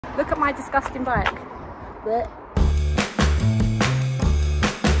Look at my disgusting bike. Blech.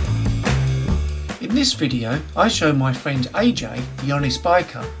 In this video, I show my friend AJ, the honest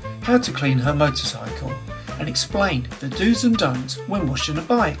biker, how to clean her motorcycle and explain the do's and don'ts when washing a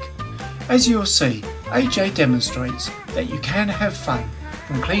bike. As you'll see, AJ demonstrates that you can have fun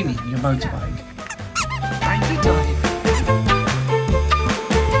from cleaning your motorbike. Angry dive.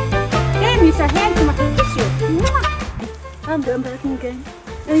 Damn, you're so handsome, I can kiss you. Mwah. I'm done barking again.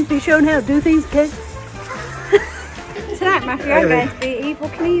 I need to be shown how to do things again. Tonight, Matthew, I'm going to be Evil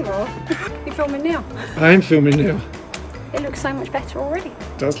Knievel. You're filming now? I am filming now. It looks so much better already.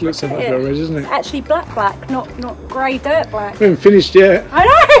 It does look so much better already, doesn't it? It's actually black, not grey dirt black. We haven't finished yet. I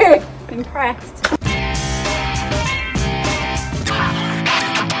know! Impressed.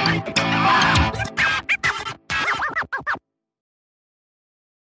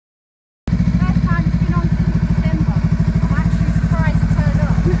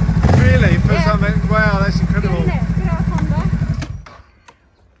 Wow, that's incredible. Good, isn't it? Good old Honda.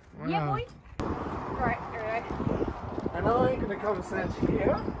 Wow. Yeah, boy. Right, here we go. And I'm going to come and stand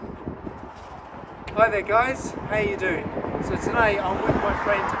here. Hi there guys, how you doing? So today I'm with my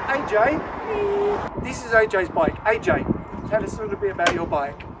friend AJ. This is AJ's bike. AJ, tell us a little bit about your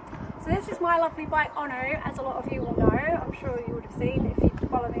bike. So this is my lovely bike Onu, as a lot of you will know. I'm sure you would have seen if you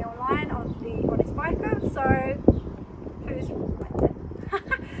follow me online on the Honest Biker. So, who's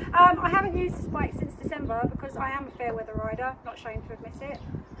I haven't used this bike since December because I am a fair weather rider, not ashamed to admit it,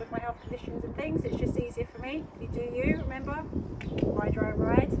 with my health conditions and things. It's just easier for me. You do you, remember? Ride your own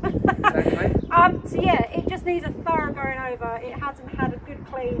ride. Exactly. So yeah, it just needs a thorough going over. It hasn't had a good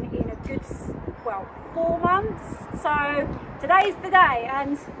clean in a good, well, 4 months. So today's the day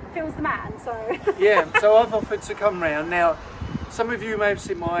and Phil's the man, so. Yeah, so I've offered to come round. Now, some of you may have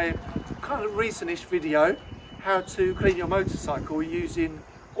seen my kind of recent-ish video, how to clean your motorcycle using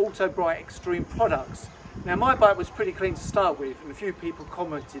Autobrite Extreme products. Now my bike was pretty clean to start with, and a few people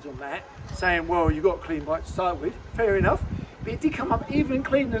commented on that, saying, well, you got a clean bike to start with. Fair enough, but it did come up even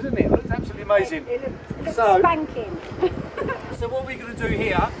cleaner, didn't it? It looks absolutely amazing. It looks spanking. So what we're going to do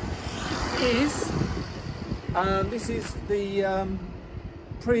here is, this is the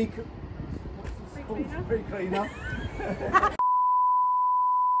pre-cleaner.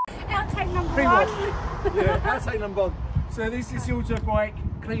 Outtake number Pre-wash. one. Yeah, outtake number one. So this is the Autobrite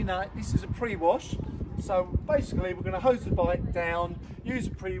cleaner. This is a pre-wash. So basically we're going to hose the bike down, use a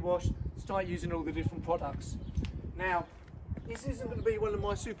pre-wash, start using all the different products. Now, this isn't going to be one of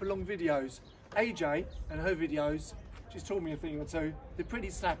my super long videos. AJ and her videos, she's taught me a thing or two. They're pretty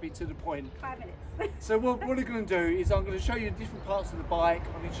snappy, to the point. 5 minutes. So what we're going to do is I'm going to show you different parts of the bike.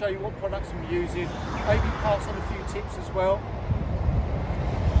 I'm going to show you what products I'm using, maybe pass on a few tips as well.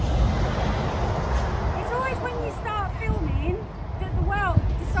 It's always when you start filming that the world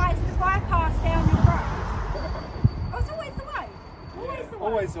decides to bypass down your road. Oh, it's always the way. Always the way.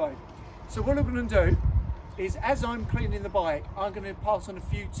 Always the way. So what I'm going to do is, as I'm cleaning the bike, I'm going to pass on a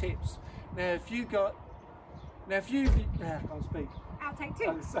few tips. Now, if you got, I can't speak. Outtake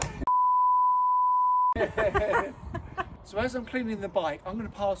two. So as I'm cleaning the bike, I'm going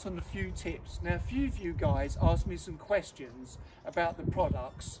to pass on a few tips. Now, a few of you guys asked me some questions about the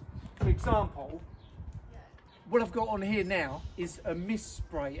products. For example, what I've got on here now is a mist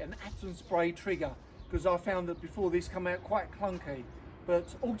spray, an atom spray trigger, because I found that before this come out quite clunky.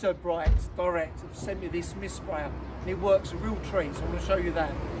 But Autobrite Direct have sent me this mist sprayer, and it works a real treat, so I'm going to show you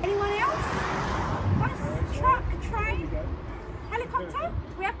that. Anyone else? Bus, truck, train, helicopter?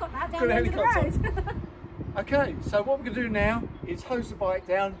 We have got that down the end of the road. Okay, so what we're going to do now is hose the bike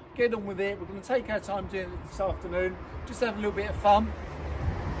down, get on with it. We're going to take our time doing it this afternoon, just have a little bit of fun.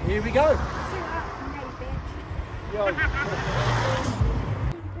 Here we go. Suit up, you bitch. Yo.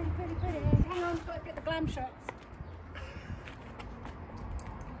 Pretty. Hang on, got to get the glam shots.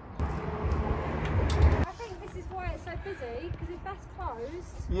 I think this is why it's so busy, because if that's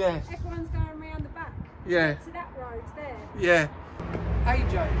closed, yes, everyone's going around the back. Yeah. To that road there. Yeah.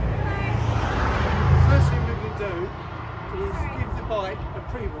 AJ. First thing we're going to do is give the bike a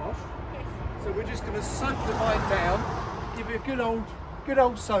pre-wash. Yes. So we're just going to soak the bike down, give it a good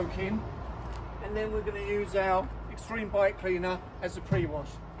old soaking, and then we're going to use our Extreme Bike Cleaner as a pre-wash.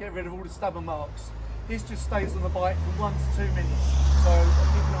 Get rid of all the stubborn marks. This just stays on the bike for 1 to 2 minutes, so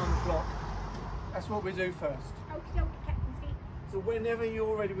keep an eye on the clock. That's what we do first. Okie dokie, Captain T. So whenever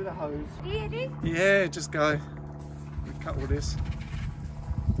you're ready with a hose. Here it is. Yeah, just go. We cut all this.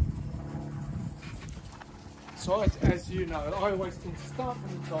 So as you know, I always tend to start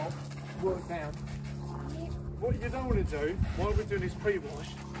from the top, work down. What you don't want to do while we're doing this pre-wash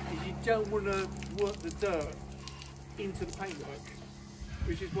is you don't want to work the dirt into the paintwork.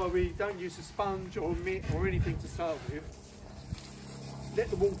 which is why we don't use a sponge or a mitt or anything to start with. Let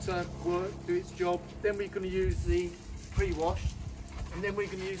the water work, do its job. Then we're going to use the pre-wash, and then we're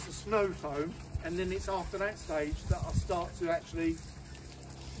going to use the snow foam, and then it's after that stage that I'll start to actually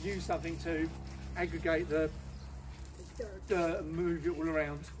use something to aggregate the dirt and move it all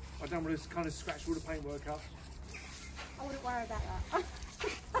around. I don't want to kind of scratch all the paintwork up. I wouldn't worry about that.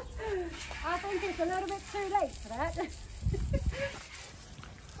 I think it's a little bit too late for that.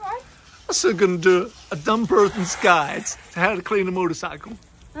 Right. I'm still going to do a dumb person's guide to how to clean a motorcycle.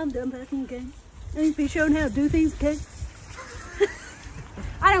 I'm a dumb person, okay? I need to be shown how to do things, okay?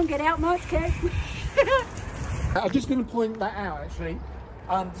 I don't get out much, okay? I'm just going to point that out actually.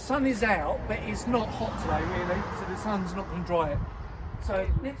 The sun is out, but it's not hot today really, so the sun's not going to dry it. So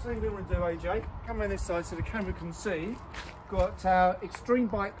next thing we want to do, AJ, come around this side so the camera can see. Got our extreme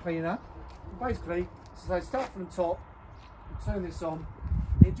bike cleaner. Basically, so start from the top, turn this on,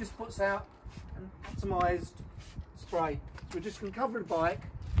 and it just puts out an atomised spray. We're just going to cover the bike.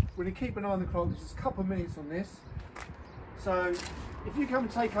 We're going to keep an eye on the clock. There's just a couple of minutes on this. So if you come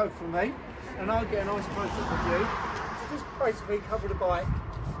and take over from me, and I'll get a nice close up of you, so just basically cover the bike,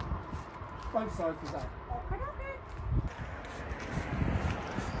 both sides of that.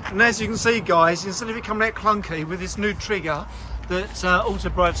 And as you can see, guys, instead of it coming out clunky with this new trigger that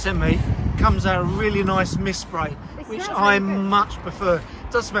Autobrite sent me, comes out a really nice mist spray, which I much prefer.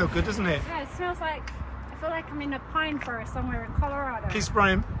 It does smell good, doesn't it? Yeah, it smells like, I feel like I'm in a pine forest somewhere in Colorado. Keep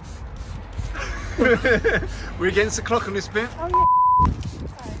spraying. We're against the clock on this bit. Oh yeah.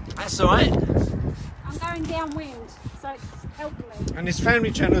 That's all right. I'm going downwind, so it's helping me. And it's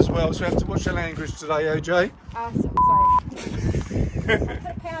family channel as well, so we have to watch the language today, OJ. Sorry. Put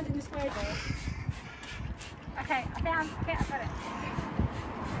a pound in the square there. Okay, I got it.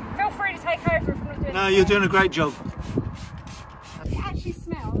 Feel free to take over if I'm not doing it. No, you're doing a great job. It actually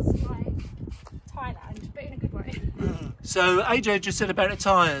smells like Thailand, but in a good way. So AJ just said about the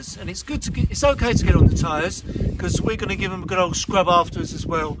tyres, and it's good to get, it's okay to get on the tyres because we're going to give them a good old scrub afterwards as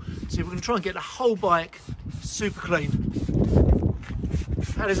well. So we're going to try and get the whole bike super clean.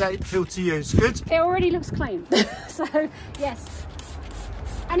 How does that feel to you? It's good? It already looks clean. So yes.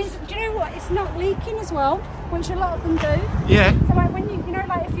 And it's, do you know what? It's not leaking as well, which a lot of them do. Yeah. So like when you know,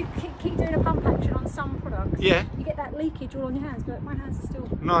 like if you keep doing a pump action on some products, yeah, you get that leakage all on your hands, but my hands are still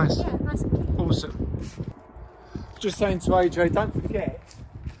nice. Yeah, nice and clean. Awesome. Just saying to AJ, don't forget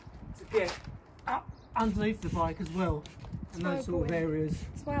to get up underneath the bike as well, in those sort of areas.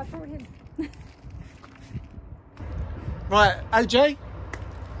 That's why I brought him. Right, AJ,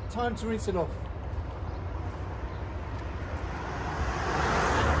 time to rinse it off.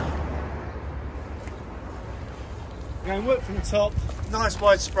 We're going to work from the top, nice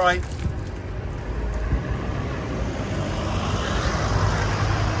wide spray.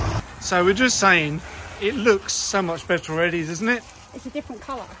 So we're just saying, it looks so much better already, doesn't it? It's a different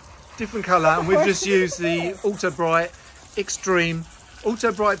colour. Different colour, and we've just used the Autobrite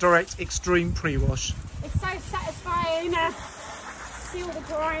Direct Extreme Pre-Wash. It's so satisfying to see all the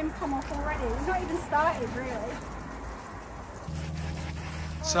grime come off already. We've not even started really.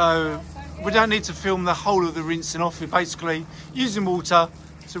 So we don't need to film the whole of the rinsing off. We're basically using water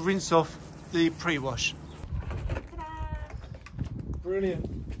to rinse off the pre-wash. Brilliant.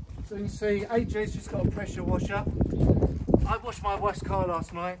 So you can see AJ's just got a pressure washer. I washed my wife's car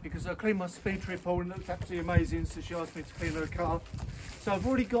last night because I cleaned my speed triple and it looked absolutely amazing, so she asked me to clean her car. So I've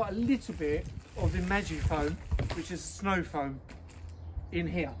already got a little bit of the Magic Foam, which is snow foam, in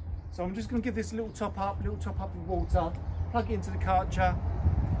here. So I'm just going to give this a little top up of water, plug it into the Karcher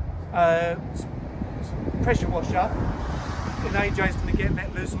pressure washer, and AJ's going to get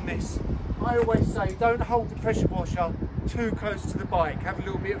let loose on this. I always say don't hold the pressure washer too close to the bike, have a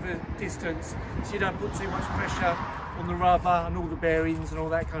little bit of a distance so you don't put too much pressure on the rubber and all the bearings and all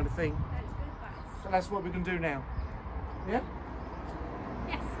that kind of thing. So that's what we're going to do now. Yeah?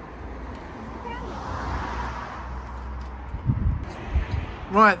 Yes.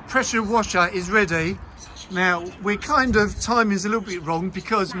 Right, pressure washer is ready. Now, we're kind of, timing is a little bit wrong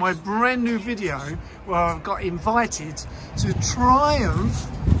because my brand new video where I've got invited to triumph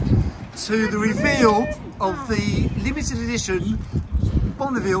to the reveal of the limited edition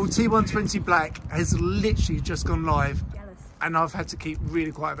Bonneville T120 Black has literally just gone live. Jealous. And I've had to keep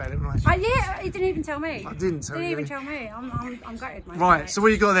really quiet about it, haven't I? Yeah, he didn't even tell me. I didn't tell you. He didn't even tell me. I'm gutted, mate. Right, so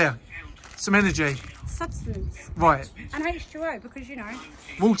what you got there? Some energy. Substance. Right. And H2O, because you know.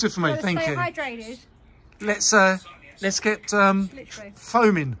 Water for me, thank stay you. hydrated. Let's get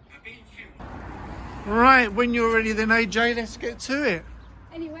foaming. Right, when you're ready then AJ, let's get to it.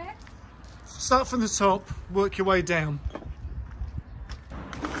 Anywhere? Start from the top, work your way down.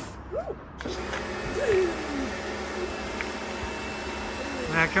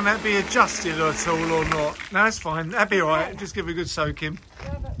 Now, can that be adjusted at all or not? No, that's fine. That'd be all right. Just give it a good soaking.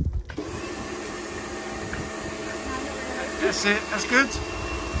 That's it. That's good.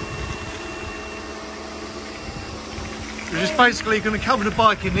 We're just basically going to cover the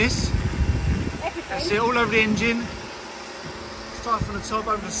bike in this. That's it. All over the engine. Start from the top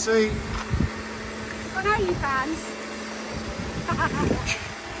over the seat. I know you fans.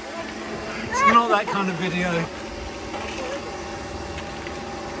 It's not that kind of video.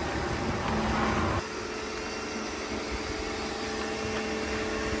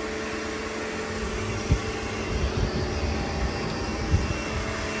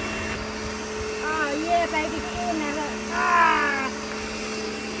 Baby, get in there, look. Ah.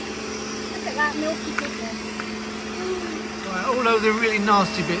 Look at that milky goodness. Right, all over the really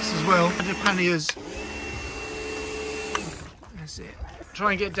nasty bits as well. The panniers. That's it.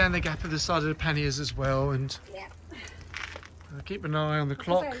 Try and get down the gap of the side of the panniers as well, and keep an eye on the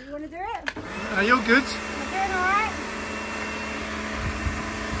clock. So, you want to do it? You're good. You're doing all right.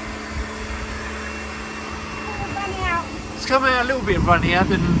 Running out. It's coming out a little bit runny out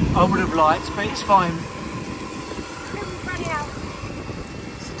than I would have liked, but it's fine.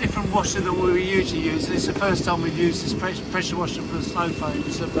 It's a different washer than we usually use. It's the first time we've used this pressure washer for the snow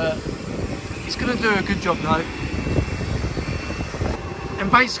foams, but it's going to do a good job though. And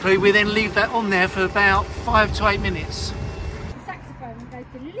basically we then leave that on there for about 5 to 8 minutes. The saxophone goes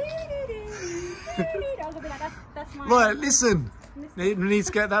I'm gonna be like, that's my Right, listen. We need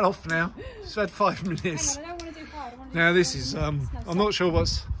to get that off now. It's had 5 minutes. Hang on, I don't want to do hard. Now this is, I'm not sure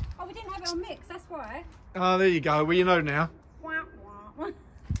what's... Oh, we didn't have it on mix, that's why. Oh, there you go. Well, you know now. Wah, wah.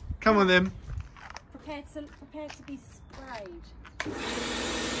 Come on then. Prepare to be sprayed.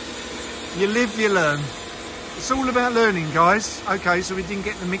 You live, you learn. It's all about learning, guys. Okay, so we didn't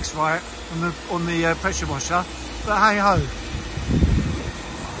get the mix right on the pressure washer, but hey ho.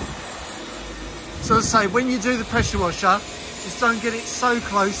 So as I say, when you do the pressure washer, just don't get it so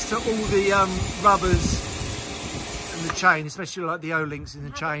close to all the rubbers and the chain, especially like the O-links in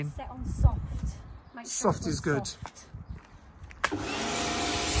the chain. It set on soft. Make sure Soft is good. Soft.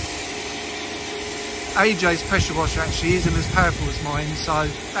 AJ's pressure washer actually isn't as powerful as mine, so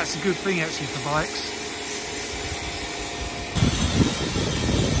that's a good thing actually for bikes.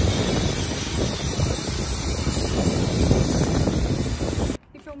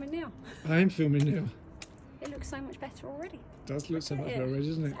 You're filming now? I am filming now. It looks so much better already. It does look so much better already,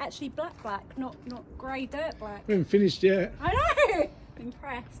 doesn't it? It's actually black, not grey dirt black. We haven't finished yet. I know!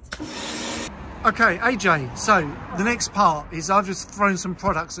 Impressed. Okay, AJ, so the next part is I've just thrown some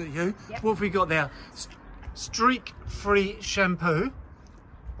products at you. Yep. What have we got there? Streak-free shampoo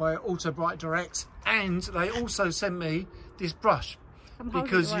by Autobrite Direct, and they also sent me this brush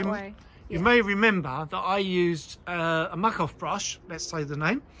because you may remember that I used a muck-off brush, let's say the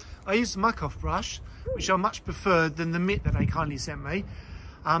name. I used a muck-off brush, which I much preferred than the mitt that they kindly sent me.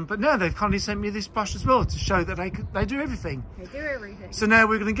 But now they've kindly sent me this brush as well to show that they do everything. They do everything. So now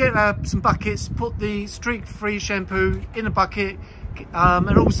we're going to get some buckets, put the streak-free shampoo in a bucket,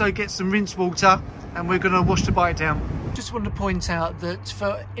 and also get some rinse water, and we're going to wash the bike down. Just wanted to point out that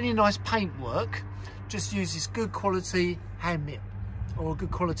for any nice paint work, just use this good quality hand mitt or a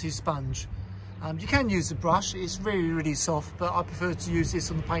good quality sponge. You can use the brush, it's really soft, but I prefer to use this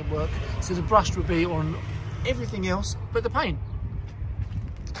on the paint work, so the brush will be on everything else but the paint.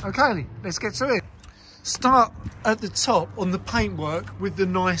 Okay, let's get to it. Start at the top on the paintwork with the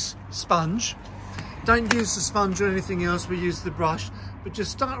nice sponge. Don't use the sponge or anything else, we use the brush, but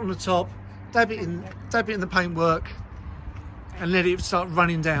just start on the top, dab it in the paintwork, and let it start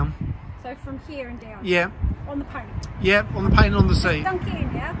running down. So from here and down? Yeah. On the paint? Yeah, on the paint and on the seat. Dunk it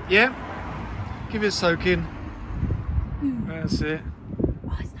in, yeah? Yeah. Give it a soak in. That's it.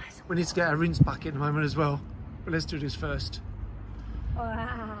 Oh, it's nice. We need to get our rinse bucket in a moment as well, but let's do this first.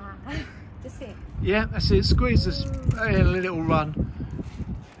 Just here. Yeah, that's it. Squeeze this a little run.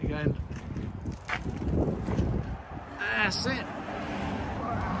 Again. That's it.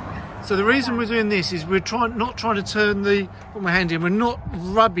 So the reason we're doing this is we're not trying to turn put my hand in, we're not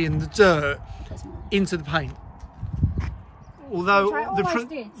rubbing the dirt into the paint. Although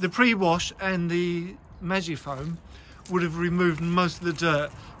the pre-wash and the Magic Foam would have removed most of the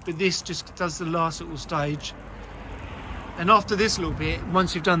dirt, but this just does the last little stage. And after this little bit,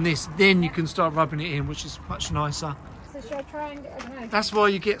 once you've done this, then you can start rubbing it in, which is much nicer. So should I try and That's why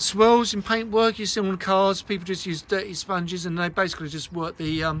you get swirls in paintwork. You see on cars, people just use dirty sponges and they basically just work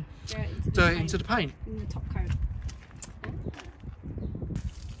the dirt into the paint. In the top coat.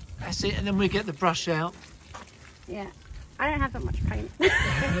 That's it, and then we get the brush out. Yeah. I don't have that much paint.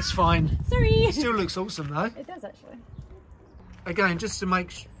 That's fine. Sorry. It still looks awesome though. It does actually. Again, just to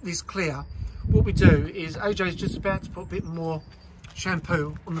make this clear, what we do is AJ's just about to put a bit more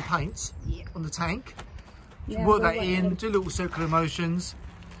shampoo on the paints, on the tank. Yeah, Work that in, do little circular motions.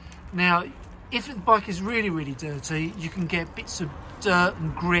 Now, if the bike is really, really dirty, you can get bits of dirt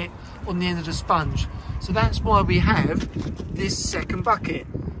and grit on the end of the sponge. So that's why we have this second bucket.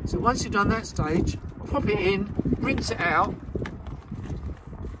 So once you've done that stage, pop it in, rinse it out.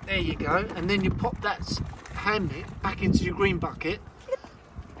 There you go. And then you pop that hand bit back into your green bucket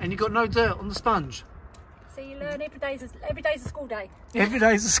and you've got no dirt on the sponge. So you learn every day's a school day. Every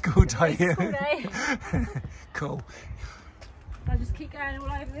day's a school day. School day. Cool. I'll just keep going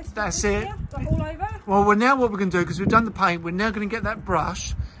all over this. That's it. Here, all over. Well, now what we're going to do, because we've done the paint, we're now going to get that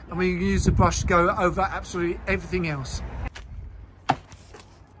brush and we're going to use the brush to go over absolutely everything else.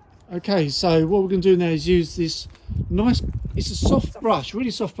 Okay, so what we're going to do now is use this nice, it's a soft brush,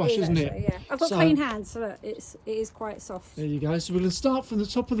 really soft brush, isn't it? Yeah, I've got clean hands, so look, it is quite soft. There you go. So we're going to start from the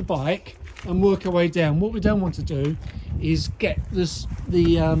top of the bike and work our way down. What we don't want to do is get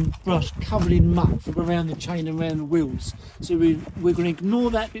the brush covered in muck from around the chain and around the wheels. So we're going to ignore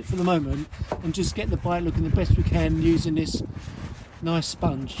that bit for the moment and just get the bike looking the best we can using this nice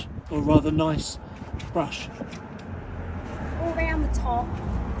sponge, or rather nice brush. All around the top.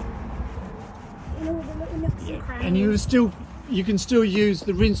 All the little nooks and crannies. And you can still use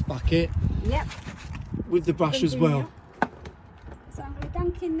the rinse bucket with the brush as well. So I'm going to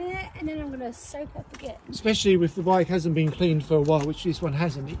dunk in there and then I'm going to soak up again. Especially if the bike hasn't been cleaned for a while, which this one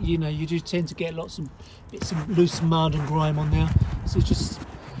hasn't, you know, you do tend to get lots of bits of loose mud and grime on there. So it just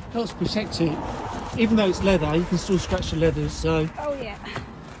helps protect it. Even though it's leather, you can still scratch the leather. So. Oh yeah.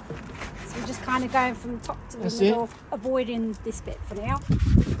 So we're just kind of going from the top to the middle, avoiding this bit for now.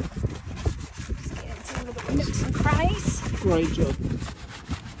 Nooks and crannies. Great job.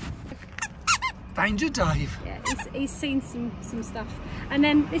 Danger Dave. Yeah, he's seen some stuff. And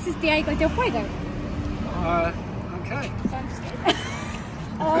then this is Diego del Fuego. Okay. So I'm just getting...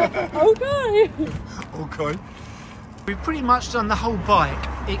 okay. Okay. We've pretty much done the whole bike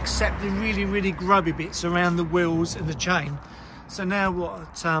except the really, really grubby bits around the wheels and the chain. So now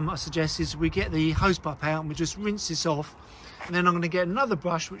what I suggest is we get the hose pipe out and we just rinse this off. And then I'm going to get another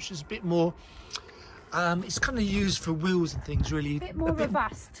brush which is a bit more... it's kind of used for wheels and things, really. A bit more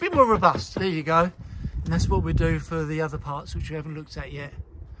robust. A bit more robust, there you go. And that's what we do for the other parts, which we haven't looked at yet.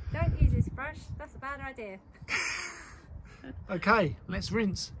 Don't use this brush, that's a bad idea. Okay, let's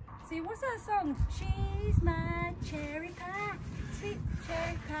rinse. See, what's that song? She's my cherry pie, sweet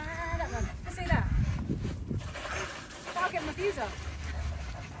cherry pie. That one. Let's see that. I'll get my views up.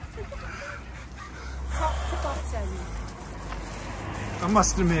 Top to bottom. I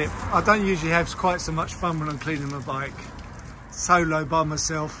must admit, I don't usually have quite so much fun when I'm cleaning my bike. Solo by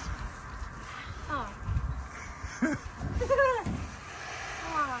myself. Oh.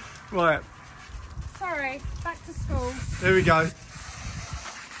 Oh. Right. Sorry, back to school. There we go.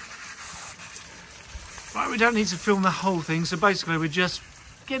 Right, we don't need to film the whole thing, so basically we're just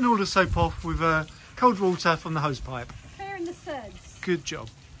getting all the soap off with cold water from the hose pipe. Clearing the suds. Good job.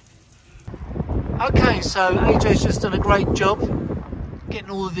 Okay, so AJ's just done a great job getting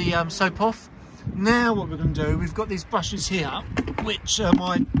all the soap off. Now what we're going to do, we've got these brushes here, which are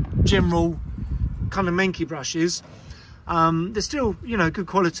my general kind of Menke brushes. They're still, you know, good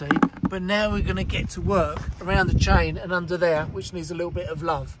quality, but now we're going to get to work around the chain and under there, which needs a little bit of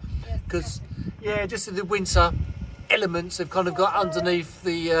love. Because, yeah, just the winter elements have kind of got underneath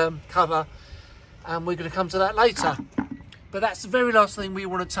the cover, and we're going to come to that later. But that's the very last thing we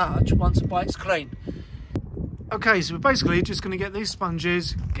want to touch once the bike's clean. Okay, so we're basically just going to get these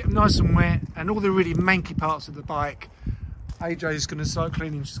sponges, get them nice and wet, and all the really manky parts of the bike. AJ is going to start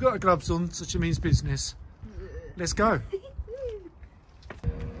cleaning. She's got her gloves on, so she means business. Let's go.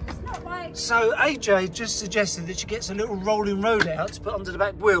 So AJ just suggested that she gets a little rolling road out to put under the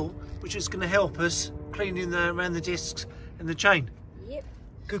back wheel, which is going to help us cleaning around the discs and the chain. Yep.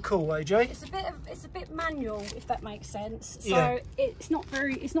 Good call, AJ. It's a bit manual, if that makes sense. So yeah. it's not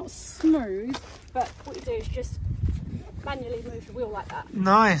smooth, but what you do is just manually move the wheel like that.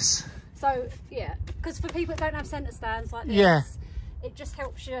 Nice. So yeah, because for people that don't have centre stands like this, yeah, it just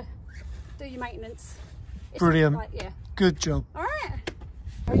helps you do your maintenance. It's brilliant. like, yeah. Good job. All right.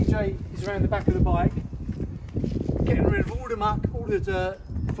 AJ is around the back of the bike, getting rid of all the muck, all the dirt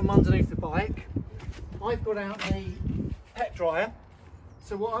from underneath the bike. I've got out a pet dryer.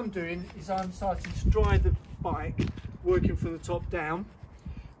 So what I'm doing is I'm starting to dry the bike, working from the top down,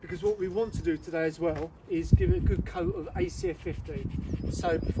 because what we want to do today as well is give it a good coat of ACF 50.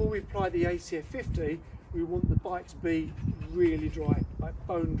 So before we apply the ACF 50, we want the bike to be really dry, like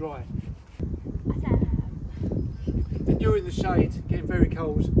bone dry. And you're in the shade, getting very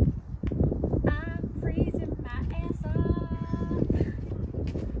cold. I'm freezing my ass off.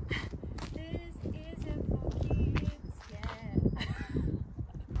 This isn't for kids, yeah.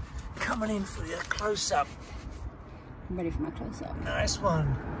 Coming in for your close-up. I'm ready for my close-up. Nice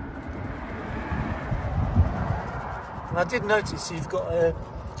one. And I did notice you've got a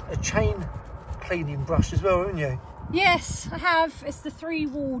chain cleaning brush as well, haven't you? Yes, I have. It's the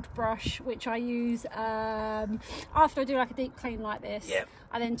 3-walled brush, which I use after I do like a deep clean like this. Yep.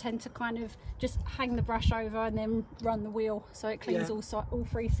 I then tend to kind of just hang the brush over and then run the wheel, so it cleans all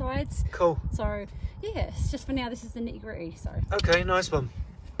 3 sides. Cool. So yes, just for now, this is the nitty gritty. So okay, nice one.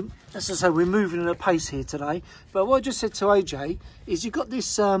 As I say, we're moving at a pace here today, but what I just said to AJ is you've got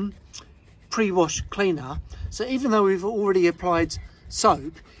this pre-wash cleaner, so even though we've already applied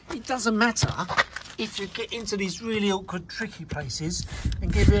soap, it doesn't matter if you get into these really awkward, tricky places,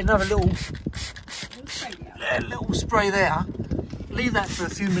 and give it another little spray there. Leave that for a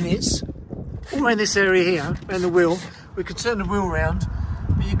few minutes, all around this area here, around the wheel. We can turn the wheel around,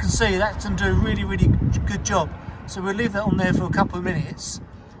 but you can see that can do a really, really good job. So we'll leave that on there for a couple of minutes,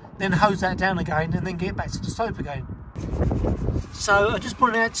 then hose that down again, and then get back to the soap again. So I just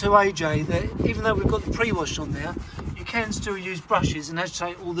pointed out to AJ that even though we've got the pre-wash on there, you can still use brushes and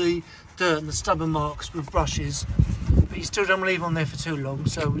agitate all the dirt and the stubborn marks with brushes, but you still don't want to leave on there for too long.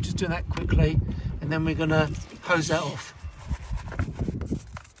 So we're just doing that quickly, and then we're going to hose that off.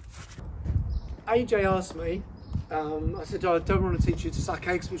 AJ asked me, I said, oh, I don't want to teach you to suck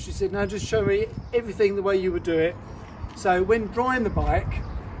eggs, but she said, no, just show me everything the way you would do it. So when drying the bike,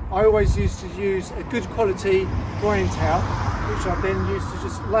 I always used to use a good quality drying towel, which I then used to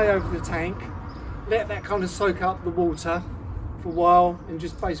just lay over the tank, let that kind of soak up the water for a while, and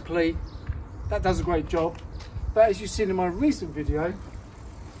just basically, that does a great job. But as you've seen in my recent video,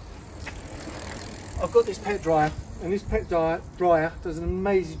 I've got this pet dryer, and this pet dryer does an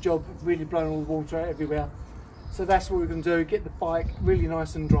amazing job of really blowing all the water out everywhere. So that's what we're going to do, get the bike really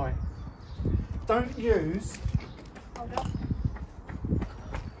nice and dry. Don't use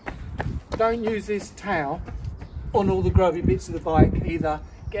this towel on all the grubby bits of the bike either.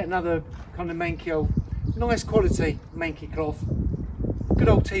 Get another kind of manky old, nice quality manky cloth, good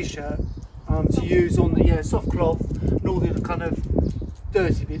old t-shirt to use on the soft cloth and all the kind of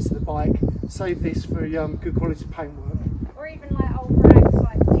dirty bits of the bike. Save this for good quality paintwork. or even like old rags,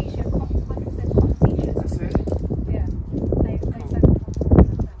 like t-shirt, 100% cotton t-shirts. That's it. Yeah, they Cool.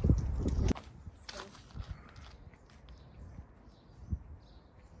 soak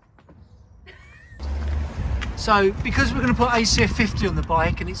up. So because we're going to put ACF 50 on the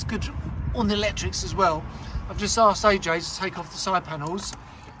bike and it's good on the electrics as well, I've just asked AJ to take off the side panels,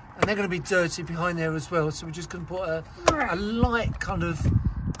 and they're going to be dirty behind there as well, so we're just going to put a light kind of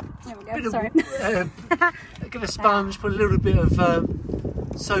There we go, bit sorry. get a sponge, put a little bit of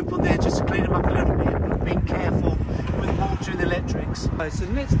soap on there just to clean them up a little bit, but being careful with water and the electrics. Okay, so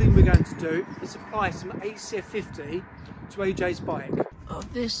the next thing we're going to do is apply some ACF 50 to AJ's bike.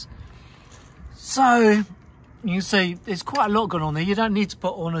 Of this, so you can see there's quite a lot going on there. You don't need to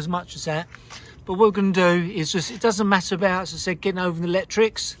put on as much as that, but what we're going to do is just, it doesn't matter about, as I said, getting over the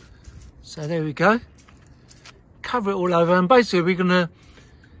electrics. So there we go, cover it all over, and basically we're going to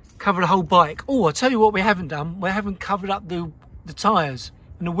cover the whole bike. Oh, I'll tell you what we haven't done, we haven't covered up the tyres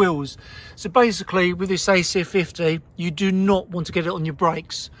and the wheels. So basically with this ACF 50, you do not want to get it on your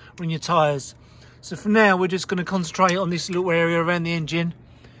brakes or on your tyres. So for now we're just going to concentrate on this little area around the engine.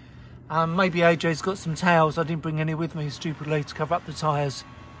 Maybe AJ's got some towels, I didn't bring any with me stupidly, to cover up the tyres.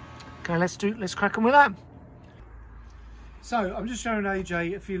 Okay, let's crack on with that. So I'm just showing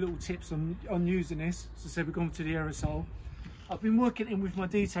AJ a few little tips on using this. As I said, we've gone to the aerosol. I've been working in with my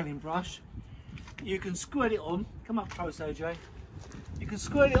detailing brush. You can squirt it on. Come up close, AJ. You can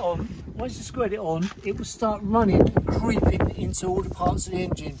squirt it on. Once you squirt it on, it will start running, creeping into all the parts of the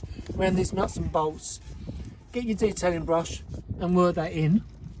engine, around these nuts and bolts. Get your detailing brush and work that in.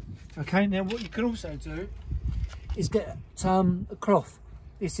 Okay, now what you can also do is get a cloth.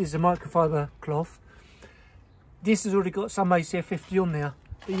 This is a microfiber cloth. This has already got some ACF 50 on there,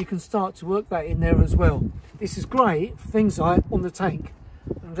 but you can start to work that in there as well. This is great for things like on the tank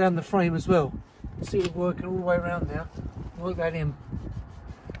and down the frame as well. See it working all the way around there. Work that in.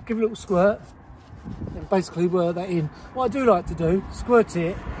 Give it a little squirt and basically work that in. What I do like to do, squirt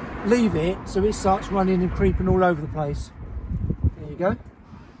it, leave it so it starts running and creeping all over the place. There you go.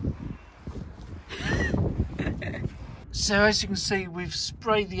 So as you can see, we've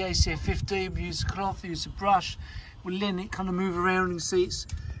sprayed the ACF 50, we've used a cloth, used a brush, we're letting it kind of move around, and see it's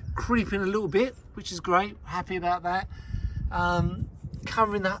creeping a little bit, which is great. Happy about that.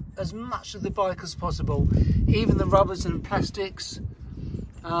 Covering that as much of the bike as possible, even the rubbers and plastics.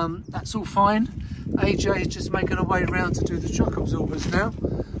 That's all fine. AJ is just making her way around to do the shock absorbers now.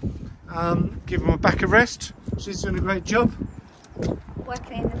 Give her back a rest. She's doing a great job.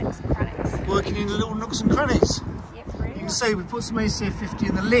 Working in the nooks and crannies. Working in the little nooks and crannies. Yep, really. You can see we put some ACF 50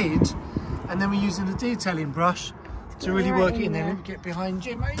 in the lid, and then we're using the detailing brush to really work it in there. Let me get behind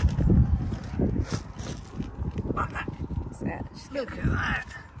you, mate. Look at that.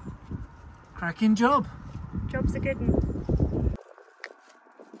 Cracking job. Job's a good one.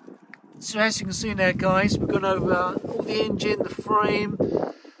 So as you can see now, guys, we've gone over all the engine, the frame,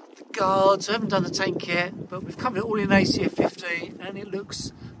 the guards. I haven't done the tank yet, but we've covered it all in ACF 50 and it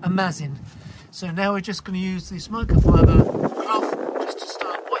looks amazing. So now we're just going to use this microfiber cloth just to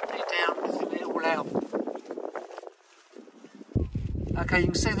start wiping it down and thinning it all out. Okay, you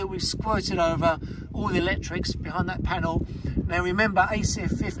can see that we've squirted over all the electrics behind that panel. Now remember,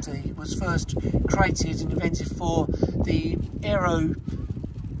 ACF 50 was first created and invented for the aero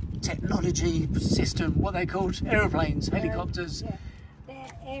technology system, what they called aeroplanes, helicopters. Yeah, they're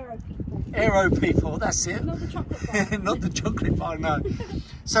aero people. Aero people, that's it. Not the chocolate bar. Not the chocolate bar, no.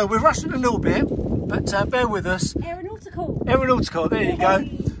 So we're rushing a little bit, but bear with us. Aeronautical. Aeronautical, there you go.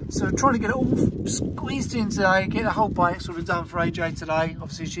 So we're trying to get it all squeezed in today, get the whole bike sort of done for AJ today.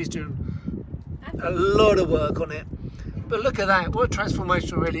 Obviously she's doing a lot of work on it. But look at that, what a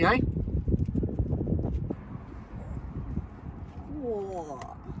transformation already, eh? Whoa.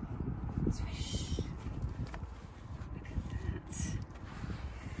 Swish. Look at that.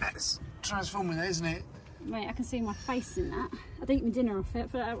 That's transforming it, isn't it? Mate, I can see my face in that. I'd eat my dinner off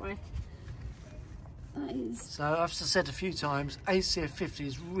it, put it that way. That is... So I've said a few times, ACF 50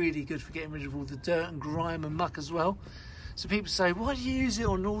 is really good for getting rid of all the dirt and grime and muck as well. So people say, why do you use it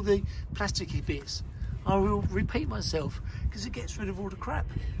on all the plasticky bits? I will repeat myself, because it gets rid of all the crap.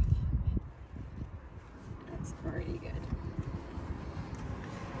 That's pretty good.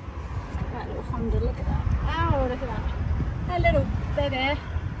 That little Honda, look at that. Ow, look at that. That little baby.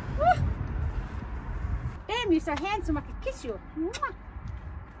 Woo. Damn, you're so handsome, I could kiss you. Mwah.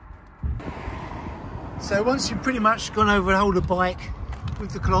 So once you've pretty much gone over the whole of the bike with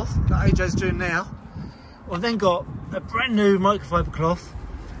the cloth that AJ's doing now, I've then got a brand new microfiber cloth.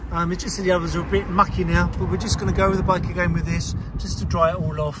 It's just that the others are a bit mucky now, but we're just going to go over the bike again with this, just to dry it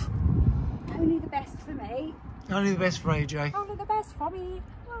all off. Only the best for me. Only the best for AJ. Only the best for me.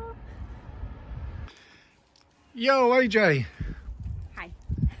 Oh. Yo, AJ. Hi.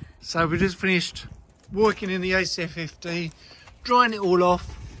 So we just finished working in the ACF 50, drying it all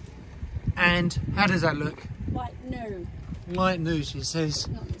off, and how does that look? Like new. Like new, she says.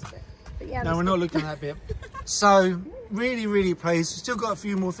 Not this bit. But yeah, No, we're not looking at that bit. So, really pleased. We've still got a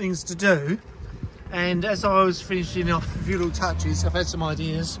few more things to do. And as I was finishing off a few little touches, I've had some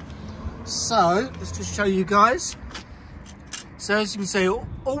ideas. So, let's just show you guys. So as you can see,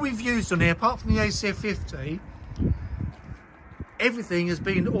 all we've used on here, apart from the ACF 50, everything has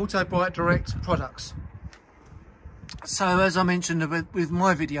been Autobrite Direct products. So as I mentioned with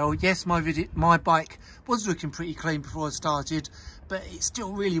my video, yes, my bike was looking pretty clean before I started, but it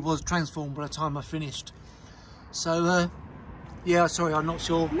still really was transformed by the time I finished. So yeah, sorry, I'm not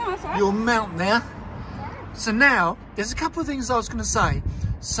sure your mount there. So now there's a couple of things I was going to say.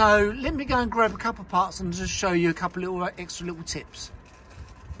 So let me go and grab a couple of parts and just show you a couple of little extra little tips.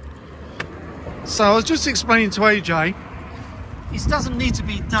 So I was just explaining to AJ, this doesn't need to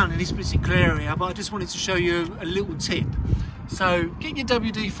be done in this particular area, but I just wanted to show you a little tip. So get your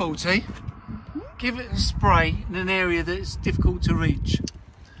WD-40, give it a spray in an area that's difficult to reach.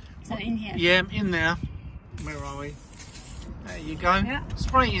 So in here? Yeah, in there. Where are we? There you go. Yeah.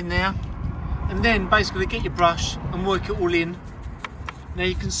 Spray it in there, and then basically get your brush and work it all in. Now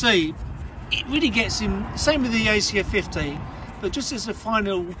you can see, it really gets in, same with the ACF 50, but just as a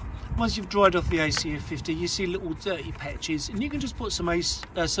final, once you've dried off the ACF 50, you see little dirty patches, and you can just put some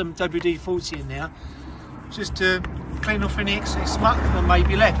WD-40 in there, just to clean off any excess muck that may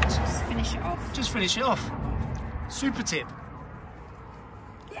be left. Just finish it off. Just finish it off. Super tip.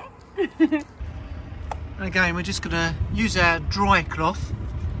 Yeah. And again, we're just going to use our dry cloth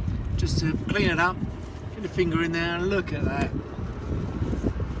just to clean it up. Get the finger in there and look at that.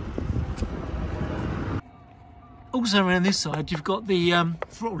 Also around this side, you've got the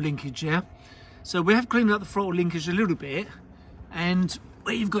throttle linkage there. So we have cleaned up the throttle linkage a little bit, and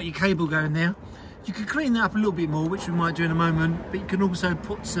where you've got your cable going there, you can clean that up a little bit more, which we might do in a moment, but you can also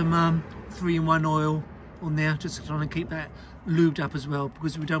put some 3-in-1 oil on there just to try and keep that lubed up as well,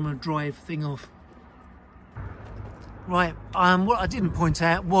 because we don't want to dry everything off. Right, what I didn't point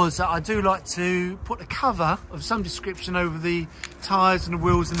out was that I do like to put a cover of some description over the tyres and the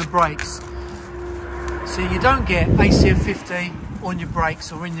wheels and the brakes. So you don't get ACF 50 on your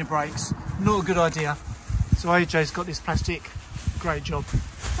brakes or in your brakes. Not a good idea. So AJ's got this plastic, great job.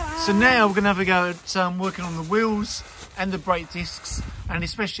 So now we're going to have a go at working on the wheels and the brake discs, and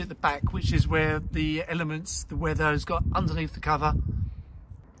especially at the back, which is where the elements, the weather's got underneath the cover.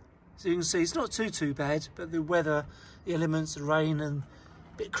 So you can see it's not too bad, but the weather, the elements, the rain and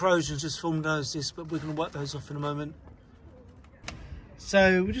a bit of corrosion just formed on those discs, but we're going to wipe those off in a moment.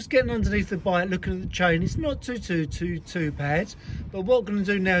 So we're just getting underneath the bike, looking at the chain. It's not too bad, but what we're going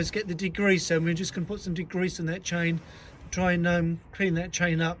to do now is get the degreaser, and we're just going to put some degrease on that chain, try and clean that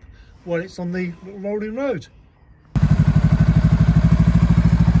chain up while it's on the rolling road.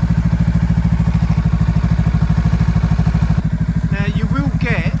 Now you will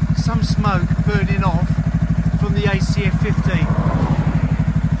get some smoke burning off from the ACF 50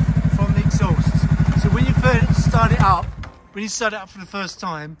 from the exhaust. So when you first start it up, when you start it up for the first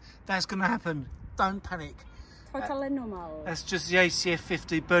time, that's going to happen. Don't panic. Totally normal. That's just the ACF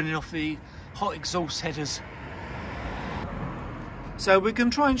 50 burning off the hot exhaust headers. So we're going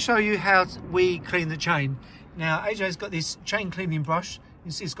to try and show you how we clean the chain. Now AJ's got this chain cleaning brush. You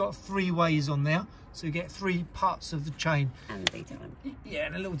can see it's got 3 ways on there. So you get 3 parts of the chain. And a detailing. Yeah,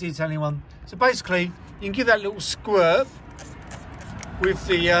 and a little detailing one. So basically, you can give that little squirt with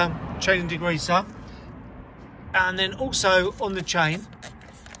the chain degreaser. And then also on the chain.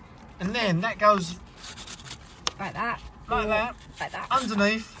 And then that goes like that. Like that. Like that.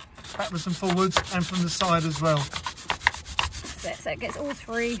 Underneath, backwards and forwards, and from the side as well. That's it. So it gets all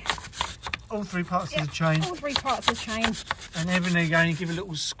 3. All 3 parts of the chain. All 3 parts of the chain. And every now and again you give a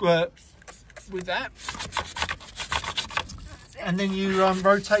little squirt with that. And then you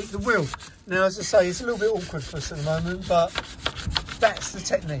rotate the wheel. Now, as I say, it's a little bit awkward for us at the moment, but that's the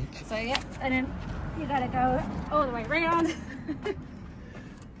technique. So yeah, and then you let it go all the way round.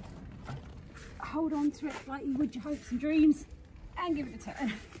 Hold on to it like you would your hopes and dreams, and give it a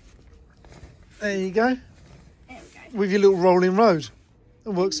turn. There you go. There we go. With your little rolling road. It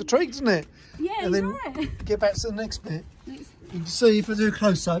works a treat, doesn't it? Yeah, and then right. Get back to the next bit. You can see, if I do a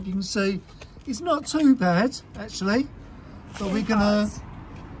close up, you can see it's not too bad actually, but we'll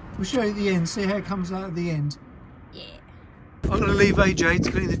show you at the end, see how it comes out at the end. Yeah. I'm going to leave AJ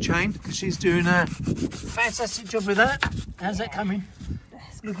to clean the chain because she's doing a fantastic job with that. How's that coming?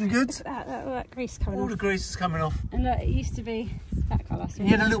 Looking good? That grease coming off. All the grease is coming off. And look, it used to be that colour. So you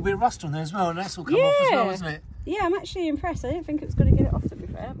had a little bit of rust on there as well, and that's all come off as well, isn't it? Yeah, I'm actually impressed. I didn't think it was going to get it off, to be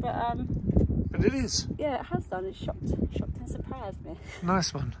fair, but it is. Yeah, it has done. It shocked and surprised me.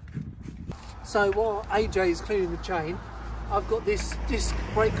 Nice one. So while AJ is cleaning the chain, I've got this disc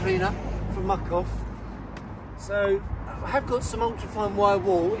brake cleaner from Muck-Off. So I have got some ultrafine wire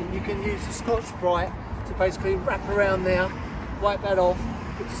wool, and you can use the Scotch-Brite to basically wrap around there, wipe that off.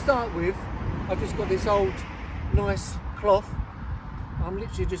 But to start with, I've just got this old nice cloth. I'm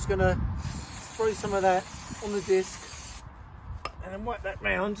literally just going to spray some of that on the disc and then wipe that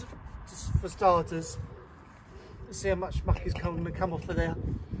round just for starters. Let's see how much muck is going to come off of there.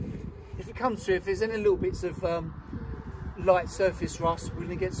 If it comes to it, if there's any little bits of light surface rust, we're going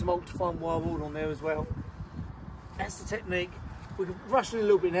to get some ultrafine wire wool on there as well. That's the technique. We're rushing a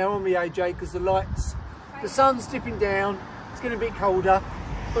little bit now on me, AJ, because the sun's dipping down. It's getting a bit colder,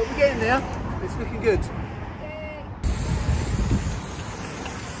 but we're getting there. It's looking good.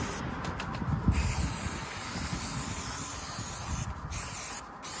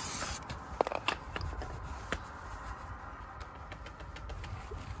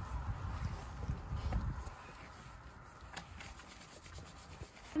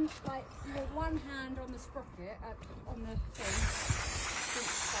 Like with one hand on the sprocket, on the thing,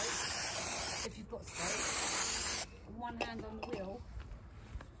 if you've got spoke, and one hand on the wheel,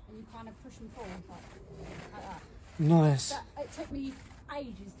 and you kind of push and pull like that. Nice. It took me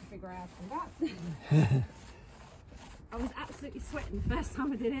ages to figure out how to do that. I was absolutely sweating the first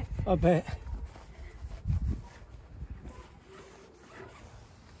time I did it. I bet.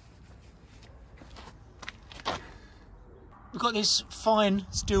 We've got this fine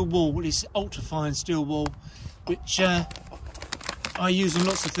steel wool, this ultra fine steel wool, which I use on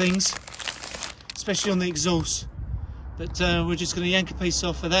lots of things, especially on the exhaust. But we're just going to yank a piece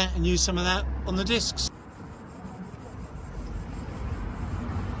off of that and use some of that on the discs.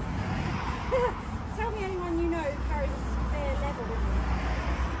 Tell me anyone you know who carries a spare level with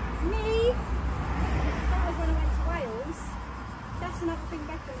me. Me? That was when I went to Wales. That's another thing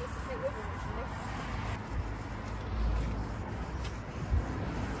Becca needs to take with her actually.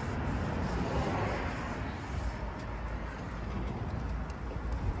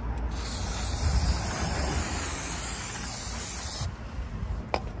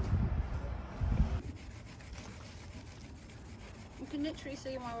 can literally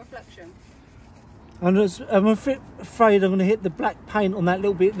see my reflection. I'm afraid I'm going to hit the black paint on that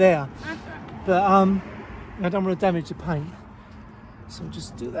little bit there. That's right. But I don't want to damage the paint. So I'll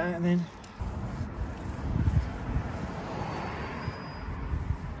just do that and then...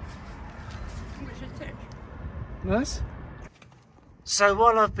 Nice. So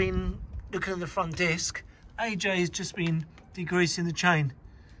while I've been looking at the front disc, AJ's just been degreasing the chain.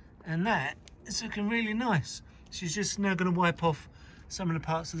 And that is looking really nice. She's just now going to wipe off some of the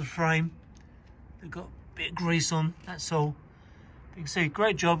parts of the frame. They've got a bit of grease on, that's all. You can see,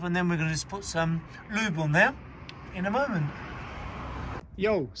 great job. And then we're going to just put some lube on there in a moment.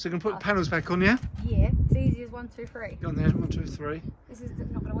 Yo, so we're going to put the panels back on, yeah? Yeah, it's easy as 1, 2, 3. Go on there, 1, 2, 3. This is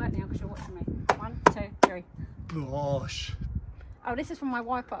not going to work now because you're watching me. 1, 2, 3. Gosh. Oh, this is from my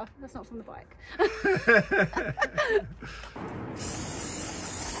wiper. That's not from the bike.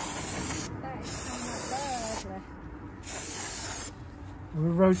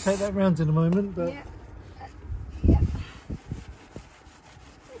 We'll rotate that round in a moment, but... Yeah. Yeah.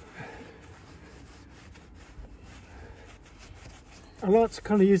 I like to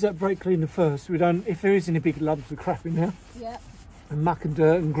kind of use that brake cleaner first. We don't, if there is any big lumps of crap in there, Yeah. and muck and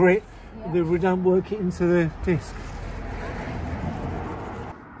dirt and grit, Yeah. then we don't work it into the disc.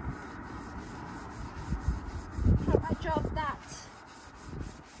 How I job that.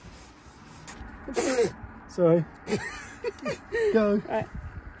 Sorry. Go. Right.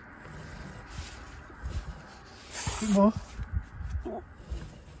 Bit more.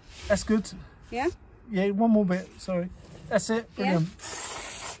 That's good. Yeah? Yeah, one more bit, sorry. That's it, brilliant.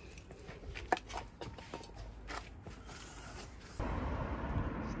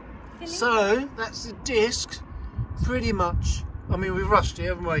 Yeah. So, that's the disc, pretty much. I mean, we've rushed it,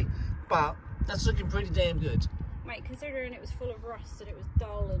 haven't we? But that's looking pretty damn good. Mate, considering it was full of rust and it was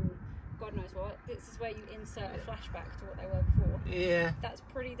dull and God knows what, this is where you insert a flashback to what they were before. Yeah. That's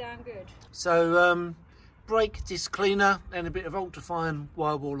pretty damn good. So, brake disc cleaner and a bit of ultrafine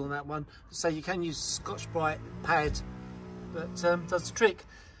wire wool on that one. So you can use Scotch-Brite pad, but does the trick.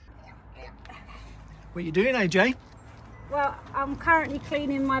 What are you doing, AJ? Well, I'm currently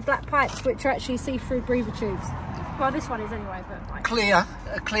cleaning my black pipes, which are actually see-through breather tubes. Well, this one is anyway, but like... A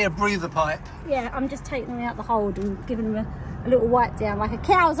clear breather pipe. Yeah, I'm just taking them out the hold and giving them a little wipe down, like a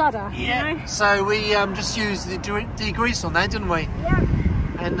cow's udder, Yeah. you know? So we just used the degrease on there, didn't we? Yeah.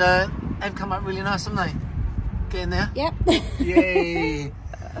 And they've come out really nice, haven't they? Get in there. Yep. Yay.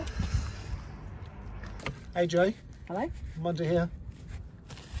 AJ. Hello. I'm under here.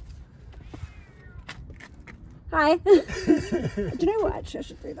 Hi. Do you know what? Actually, I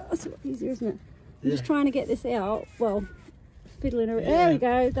should do that. That's a lot easier, isn't it? I'm just trying to get this out. Well, fiddling around. There we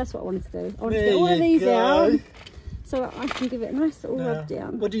go. That's what I wanted to do. I wanted to get all of these out so that I can give it a nice little rub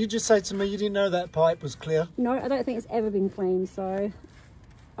down. What did you just say to me? You didn't know that pipe was clear? No, I don't think it's ever been cleaned. So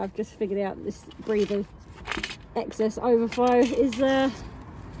I've just figured out this breather excess overflow is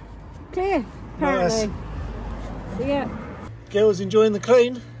clear, apparently. Nice. So yeah. Girls enjoying the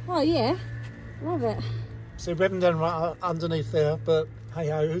clean? Oh yeah, love it. So we haven't done right underneath there, but hey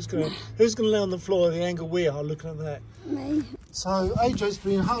ho, who's gonna lay on the floor at the angle we are looking at that? Me. So AJ's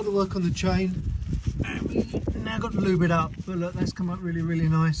been hard at work on the chain, and we've now got to lube it up. But look, that's come up really, really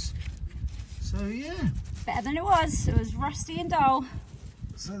nice. So yeah. Better than it was. It was rusty and dull.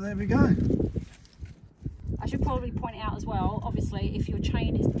 So there we go. I should probably point out as well, obviously, if your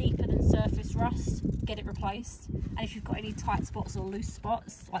chain is deeper than surface rust, get it replaced. And if you've got any tight spots or loose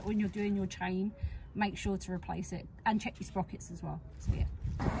spots, like when you're doing your chain, make sure to replace it and check your sprockets as well. So yeah.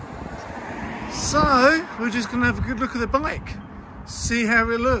 So we're just going to have a good look at the bike, see how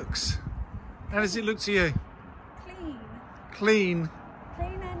it looks. How does it look to you? Clean. Clean.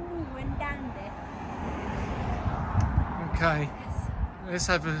 Clean and new and dandy. Okay. Let's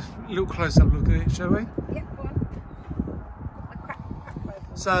have a little close-up look at it, shall we? Yep, go on. Got my crap over.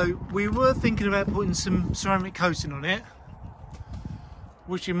 So we were thinking about putting some ceramic coating on it,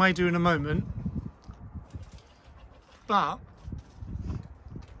 which we may do in a moment, but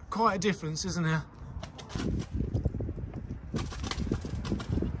quite a difference, isn't there?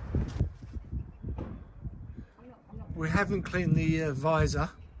 We haven't cleaned the visor. Nope.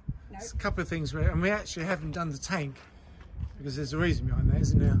 There's a couple of things, and we actually haven't done the tank, because there's a reason behind that,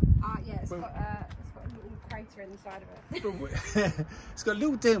 isn't there? Yeah, it's got a little crater in the side of it. But it's got a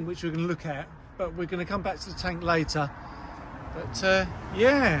little dent which we're going to look at, but we're going to come back to the tank later. But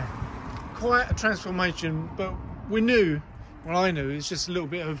yeah, quite a transformation. But we knew, well I knew, it's just a little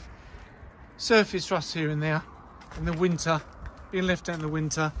bit of surface rust here and there in the winter, being left out in the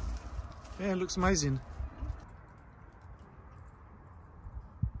winter. Yeah, it looks amazing.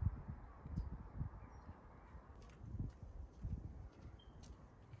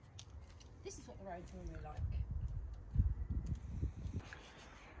 roads normally like.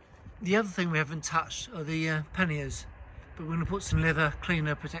 The other thing we haven't touched are the panniers, but we're going to put some leather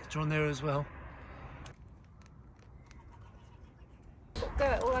cleaner protector on there as well.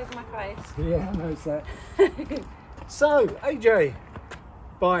 Dirt all over my face. Yeah, I noticed that. So, AJ,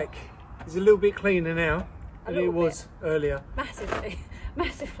 bike is a little bit cleaner now than it was earlier. Massively,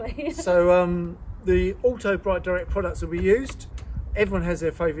 massively. So, the Autobrite Direct products will be used. Everyone has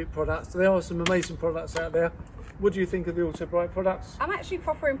their favourite products. There are some amazing products out there. What do you think of the Autobrite products? I'm actually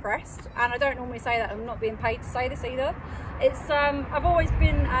proper impressed, and I don't normally say that. I'm not being paid to say this either. It's I've always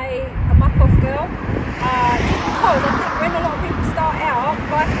been a muck-off girl, because I think when a lot of people start out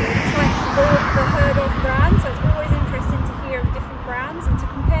biking, it's like the herd of brands, so it's always interesting to hear of different brands and to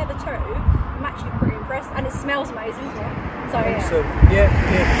compare the two. I'm actually pretty impressed, and it smells amazing as well. So awesome. Yeah,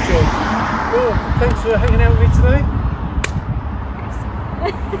 sure. Well, thanks for hanging out with me today.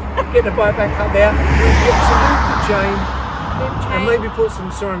 Get the bike back up there, get some loop chain, and maybe put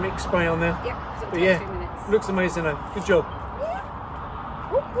some ceramic spray on there. Yep, but yeah, 2 minutes. Looks amazing though. Good job. Yeah.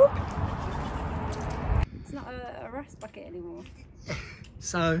 Whoop, whoop. It's not a rust bucket anymore.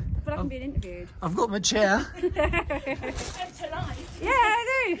 So I feel like I'm being interviewed. I've got my chair. Tonight? Yeah, I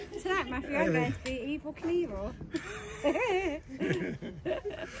do. Tonight, Matthew, I'm going to be Evil Knievel.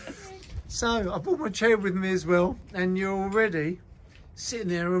 So I brought my chair with me as well, and you're already sitting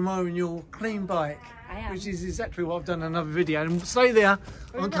there admiring your clean bike, which is exactly what I've done in another video. And stay there,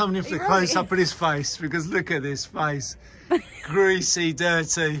 I'm coming in for the close up of his face, because look at this face. Greasy,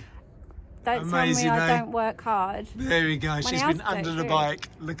 dirty. Don't amazing, tell me I don't work hard. There we go, she's been under the bike.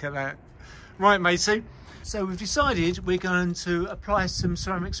 Look at that. Right, matey. So we've decided we're going to apply some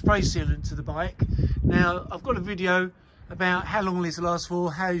ceramic spray sealant to the bike. Now, I've got a video about how long this lasts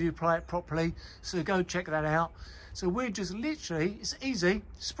for, how you apply it properly, so go check that out. So we're just literally, it's easy,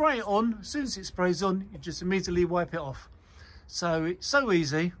 spray it on. As soon as it sprays on, you just immediately wipe it off. So it's so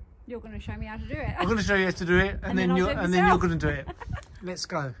easy. You're going to show me how to do it. I'm going to show you how to do it, and then you're going to do it. Let's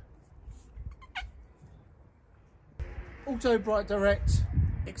go. Autobrite Direct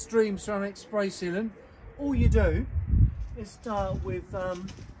Extreme Ceramic Spray Sealant. All you do is start with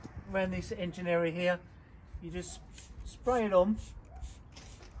around this engine area here. You just spray it on.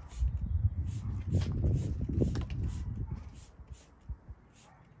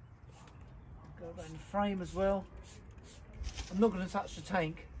 Go around the frame as well. I'm not going to touch the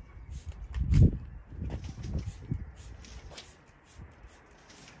tank.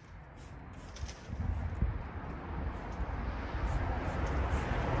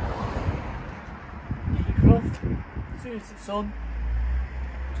 Get your cloth. As soon as it's on,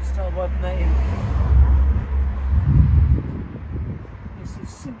 just start wiping that in. It's as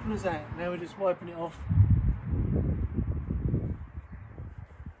simple as that. Now we're just wiping it off.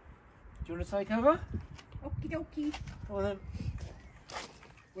 Do you want to take over? Okie dokie. Well then,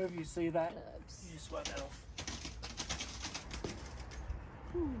 wherever you see that, you just wipe that off.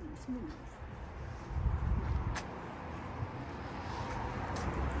 Ooh, smooth.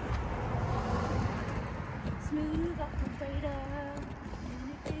 Smooth operator.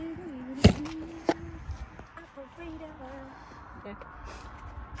 Okay.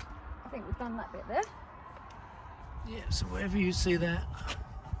 I think we've done that bit there. Yeah, so wherever you see that.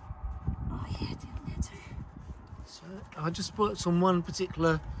 Oh yeah, down there too. So I just put on one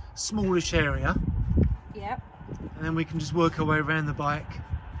particular smallish area. Yep. And then we can just work our way around the bike.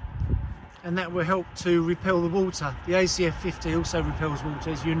 And that will help to repel the water. The ACF 50 also repels water,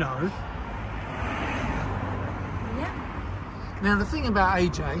 as you know. Yep. Now the thing about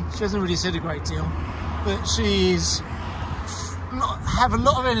AJ, she hasn't really said a great deal, but she's have a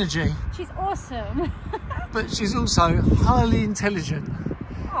lot of energy. She's awesome. But she's also highly intelligent.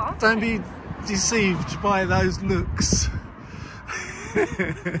 Oh, don't be deceived by those looks.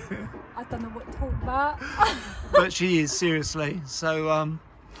 I don't know what to talk about. But she is, seriously. So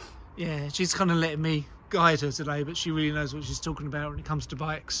yeah, she's kind of letting me guide her today, but she really knows what she's talking about when it comes to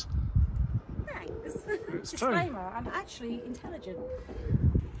bikes. Thanks. It's true. Disclaimer, I'm actually intelligent.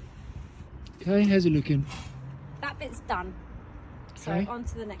 Okay, how's it looking? That bit's done. So Okay. on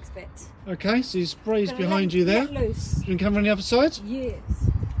to the next bit. Okay, so your spray's Gonna behind let you there. it loose. You can come around the other side? Yes.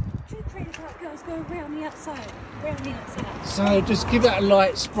 Two pretty black girls go around the outside. Around the outside. So just give that a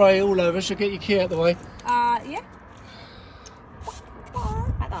light spray all over. She'll get your key out the way. Yeah.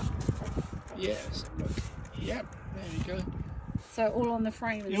 Like that. Yes. Yep. There you go. So all on the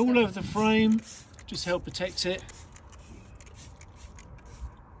frame and Yeah, all stuff. over the frame. Just help protect it.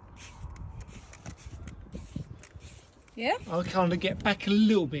 Yeah? I'll kind of get back a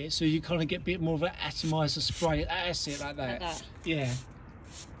little bit so you kind of get a bit more of an atomizer spray. That's it, like that. Like that. Yeah.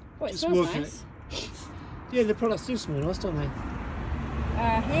 Oh, it Just smells working nice. it. Yeah, the products do smell nice, don't they?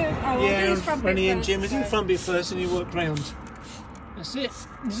 Here, oh, Yeah, we'll do front front bit engine. first, Do the front bit first and you work round. That's it.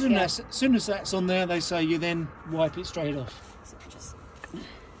 As soon as that's on there, they say you then wipe it straight off. So just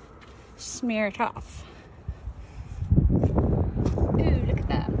smear it off. Ooh, look at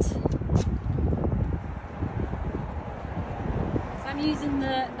that. So I'm using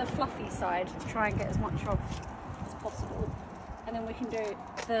the fluffy side to try and get as much off as possible. And then we can do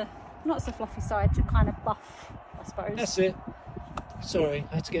the not so fluffy side to kind of buff, I suppose. That's it. Sorry,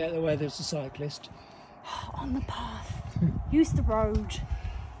 I had to get out of the way, there's a cyclist. On the path. Use the road.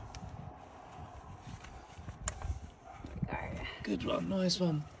 There we go. Good one, nice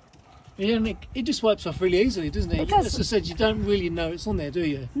one. Yeah, and it just wipes off really easily, doesn't it? It does. As I said, you don't really know it's on there, do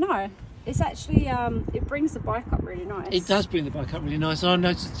you? No, it's actually, it brings the bike up really nice. It does bring the bike up really nice. I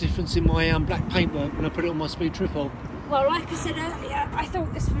noticed the difference in my black paintwork when I put it on my Speed Triple. Well, like I said earlier, I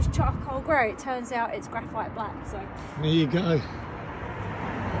thought this was charcoal grey. It turns out it's graphite black, so. There you go.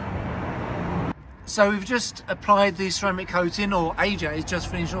 So we've just applied the ceramic coating, or AJ has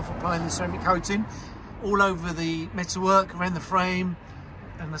just finished off applying the ceramic coating all over the metalwork, around the frame,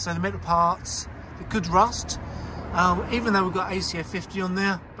 and so the metal parts, the good rust. Even though we've got ACF 50 on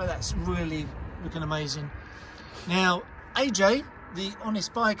there, but that's really looking amazing. Now, AJ, the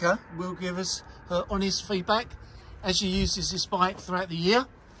honest biker, will give us her honest feedback as she uses this bike throughout the year.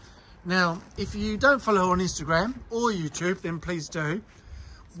 Now, if you don't follow her on Instagram or YouTube, then please do.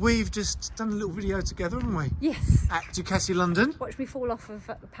 We've just done a little video together, haven't we? Yes. At Ducati London. Watch me fall off of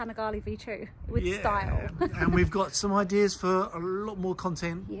the Panigale V2 with style. And we've got some ideas for a lot more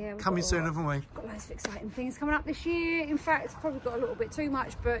content coming soon, haven't we? Got loads of exciting things coming up this year. In fact, it's probably got a little bit too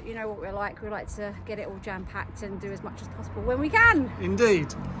much, but you know what we're like. We like to get it all jam-packed and do as much as possible when we can.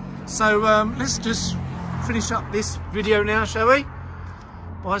 Indeed. So let's just finish up this video now, shall we?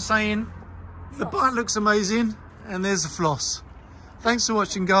 By saying the bike looks amazing and there's a floss. Thanks for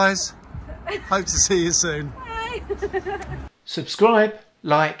watching, guys. Hope to see you soon. Bye. Subscribe,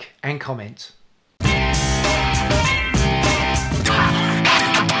 like and comment.